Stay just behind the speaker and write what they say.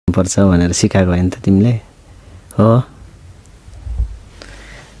पर्छ भनेर सिकाएको हैन त तिमीले हो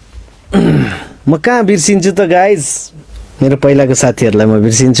म कहाँ बिर्सिन्छु त गाइज मेरो पहिलाको साथीहरुलाई म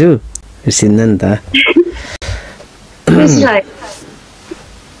बिर्सिन्छु बिर्सिन्न नि त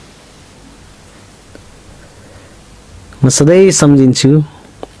म सधैँ सम्झिन्छु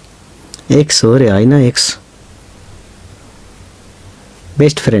एक्स हो रे हैन एक्स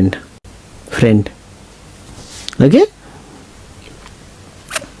बेस्ट फ्रेन्ड ओके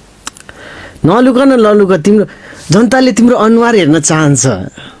नलुक न ललुक तिम्रो जनताले तिम्रो अनुहार हेर्न चाहन्छ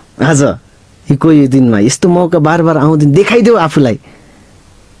आज कोही दिनमा यस्तो मौका बार आउँदैन देखाइदेऊ आफूलाई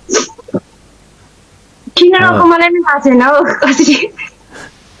किन रको मलाई नि थाहा छैन हो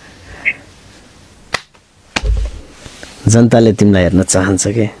जनताले तिमीलाई हेर्न चाहन्छ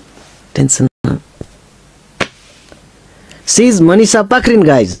के tension She is Manisha Pakrin,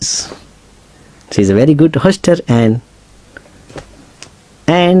 guys. She is a very good hoster and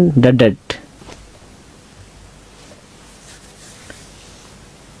dot.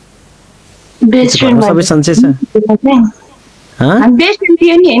 Best friend. सबै सन्चै छ हम बेस्ट फ्रेन्ड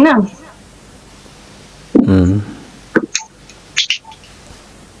थियो नि हैन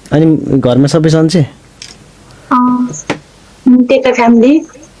अनि घरमा सबै सन्चै त्यता फ्यामिली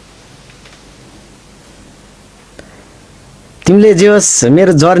तिमीले जे होस्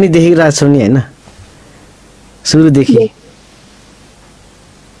मेरो जर्नी देखिरहेको छौ नि हैन सुरुदेखि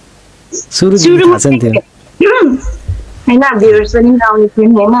थाहा छ नि त्यो हैन भ्युअर्स पनि आउने थियो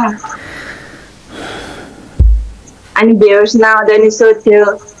नि हैन अनि भ्युअर्स नआउँदा नि सोध्थ्यो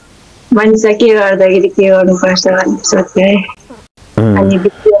मनिषा के गर्दाखेरि के गर्नुपर्छ भन्ने सोध्थ्यो अनि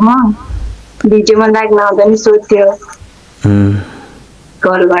भिडियोमा लाइक नआउँदा नि सोध्थ्यो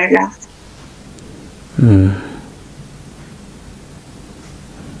कल गरेर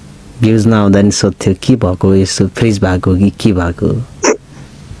भ्युज नआउँदा नि सोध्थ्यो के भएको यसो फ्रिज भएको कि के भएको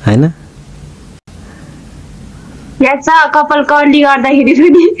हैन याद छ कपाल कर्ली गर्दाखेरि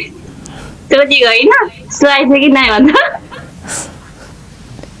पनि सोधेको हैन सुहाइछ कि नै भन्दा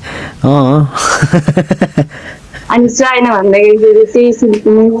अनि सुहाएन भन्दाखेरि त्यही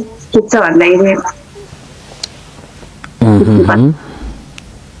सिल्किने खिच्छ भन्दाखेरि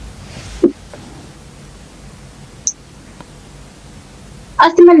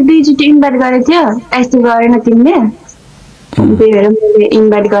अस्ति मैले दुईचोटि इन्भाइट गरेको थियो यस्तो गरेन तिमीले त्यही भएर मैले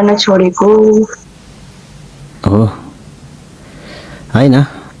इन्भाइट गर्न छोडेको हो हैन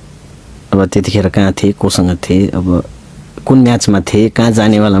अब त्यतिखेर कहाँ थिए कोसँग थिए अब कुन म्याचमा थिए कहाँ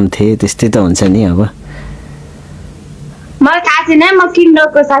जानेवालामा थिए त्यस्तै त हुन्छ नि अब मलाई थाहा छैन म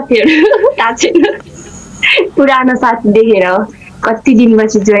किन्डरको साथीहरू थाहा छैन पुरानो साथी देखेर कति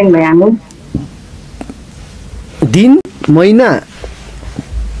दिनपछि जोइन भयो हामी दिन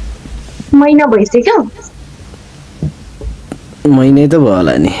महिना भइसक्यो महिनै त भयो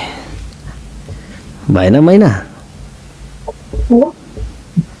होला नि भएन महिना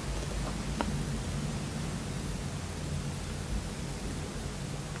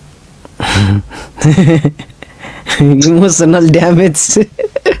इमोसनल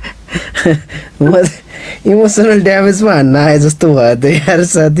ड्यामेजमा हान्न आए जस्तो भयो त यार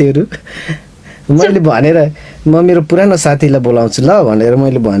साथीहरू मैले भनेर म मेरो पुरानो साथीलाई बोलाउँछु ल भनेर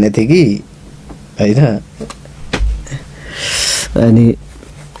मैले भनेको थिएँ कि हैन अनि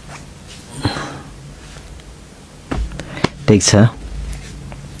ठिक छ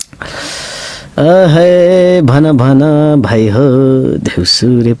हे भन भाइ हो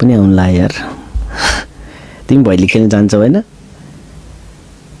देउसुरे पनि आउला यार तिमी भैली खेल्न जान्छौ हैन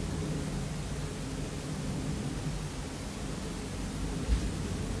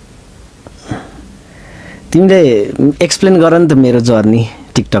तिमीले एक्सप्लेन गर नि त मेरो जर्नी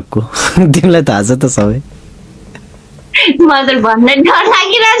टिकटकको तिमीलाई थाहा छ त सबै मलाई भन्नै डर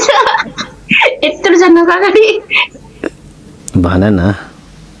लागिरहेछ यत्रो जनाको अगाडि भन न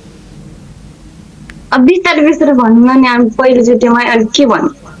अब बिस्तारै भन्नु नि हामी पहिलोचोटिमा अनि के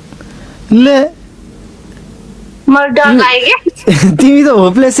भन्नु ले मलाई डर लाग्यो तिमी त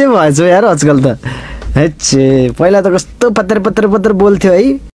होपलेसै भएछौ यार आजकल त हेच्छे पहिला त कस्तो पत्र बोल्थ्यो है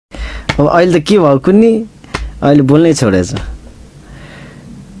अब अहिले त के भयो कुन्नी अहिले बोल्नै छोडेछ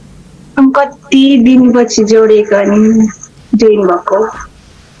कति दिनपछि जोडेको अनि जोइन भएको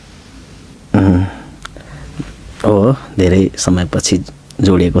हो धेरै समयपछि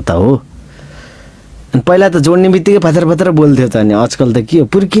जोडिएको त हो अनि पहिला त जोड्ने बित्तिकै पत्र बोल्थ्यो त अनि आजकल त के हो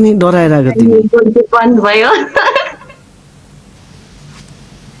पुर्किने डराइरहेको तिमी बन्द भयो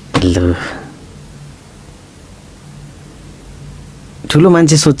ल ठुलो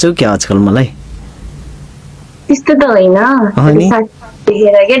मान्छे सोध्छौ क्या आजकल मलाई त्यस्तो त होइन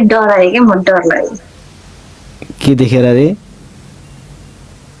देखेर के डरायो के म डर लाग्यो के देखेर रे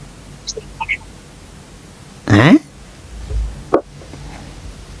हाँ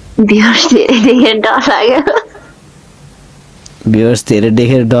भ्युअर्स धेरै देखेर डर लाग्यो भ्युअर्स धेरै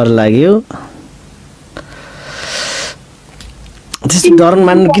देखेर डर लाग्यो त्यस्तो डर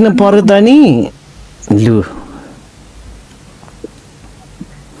मान्नु किन पर्यो त नि लु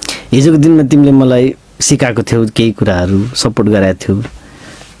हिजोको दिनमा तिमीले मलाई सिकाएको थियौ केही कुराहरू सपोर्ट गराएको थियौ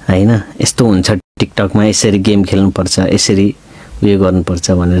हैन यस्तो हुन्छ टिकटकमा यसरी गेम खेल्नुपर्छ यसरी उयो गर्नुपर्छ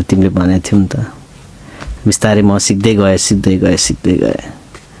भनेर तिमीले भनेको थियौ नि त बिस्तारै म सिक्दै गए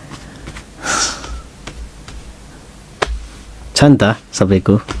छ नि त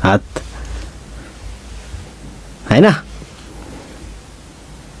सबैको हात हैन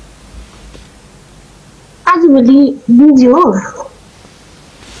आजभोलि बिजी हो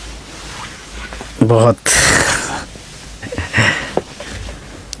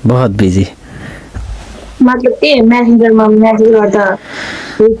बहुत बिजी मतलब के म्यासेन्जरमा म्यासेज गर्दा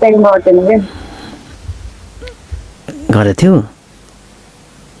रिप्लाई गर्दैन क्या गरेको थियौ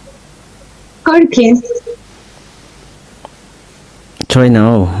गर्थेँ छैन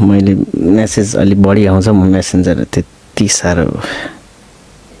हौ मैले मेसेज अलि बढी आउँछ म मेसेन्जर त्यति साह्रो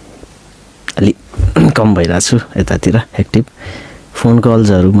अलि कम भइरहेको छु यतातिर एक्टिभ फोन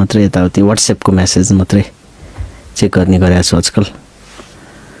कल्सहरू मात्रै यताउति वाट्सएपको मेसेज मात्रै चेक गर्ने गरेको छु आजकल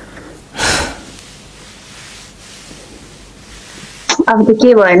अब त के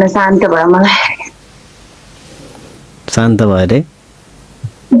भएन शान्त भयो मलाई शान्त भयो रे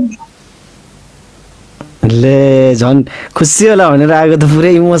ले झन् खुसी होला भनेर आएको त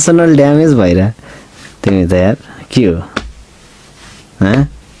पुरै इमोसनल ड्यामेज भइरह तिमी त यार के हो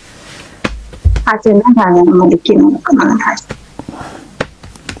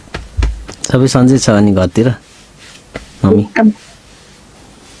सबै सन्चै छ अनि घरतिर मम्मी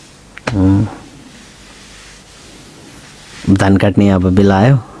धान काट्ने अब बेला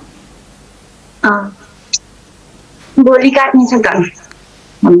आयो भोलि काट्ने छ धान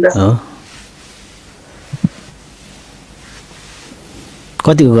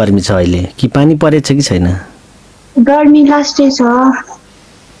कतिको गर्मी छ अहिले कि पानी परेछ कि छैन गर्मी लास्टै छ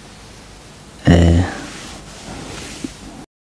ए